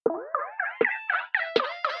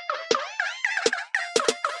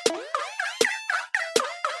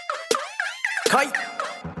Kite,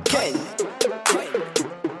 Ken,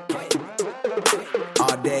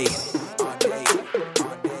 all day.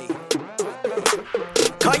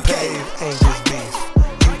 Kite,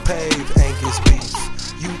 Pave Angus beef.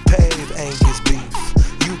 You pave Angus beef.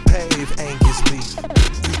 You pave Angus beef. You pave Angus beef.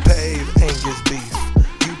 You pave Angus beef.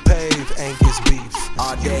 You pave Angus beef.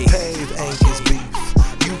 all day. You pave Angus beef.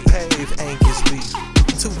 You pave Angus beef.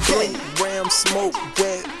 2 blink ram smoke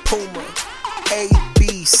wet puma. A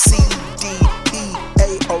B C D E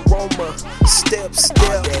A aroma. Step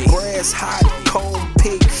brass hot comb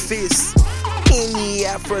pig fist. Any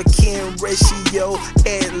African ratio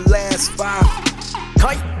at last 5.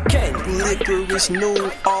 Kite, Ken, Licorice new,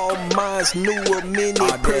 all minds new, a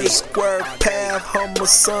minute per square path. Hummer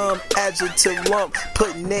some adjective lump,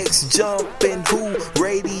 put next jump in who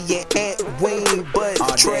radiant ant wing, but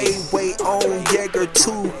trade weight on Jaeger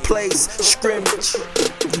 2 place scrimmage.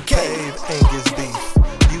 You pave Angus beef.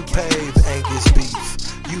 You pave Angus beef.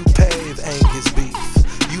 You pave Angus beef.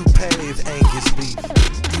 You pave Angus beef.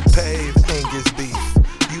 You pave Angus beef.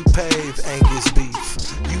 You pave Angus beef.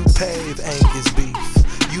 You pave Angus beef.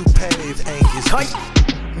 You pave Angus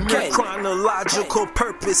beef. Ken, Chronological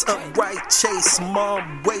purpose, upright chase,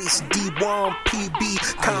 mom waist, D1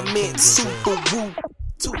 PB, comment, super woo.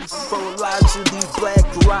 Philology,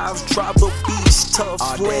 black lives, tribal beast,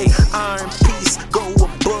 tough flame, iron piece, go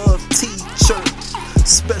above t-shirt.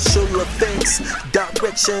 Special effects,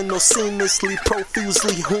 directional, seamlessly,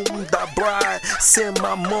 profusely, whom the bride, send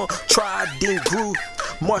my mom, tried and grew.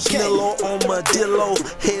 Marshmallow on Modillo,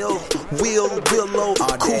 hell, willow,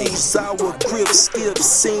 cool, sour, grip, skip,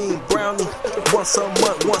 sing, brownie, once a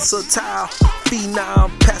month, once a tile,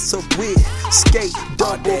 phenom, passive wit, skate,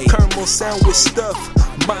 double caramel sandwich stuff,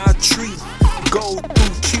 my treat, go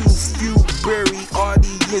through Q, few, berry,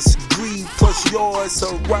 audience, greed, plus yours,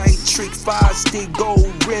 a right trick, 5 stick, go,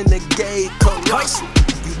 renegade, colossal.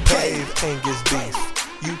 You pave Angus beef.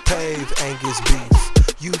 You pave Angus beef.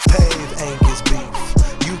 You pave Angus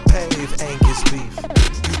beef. You pave Angus beef.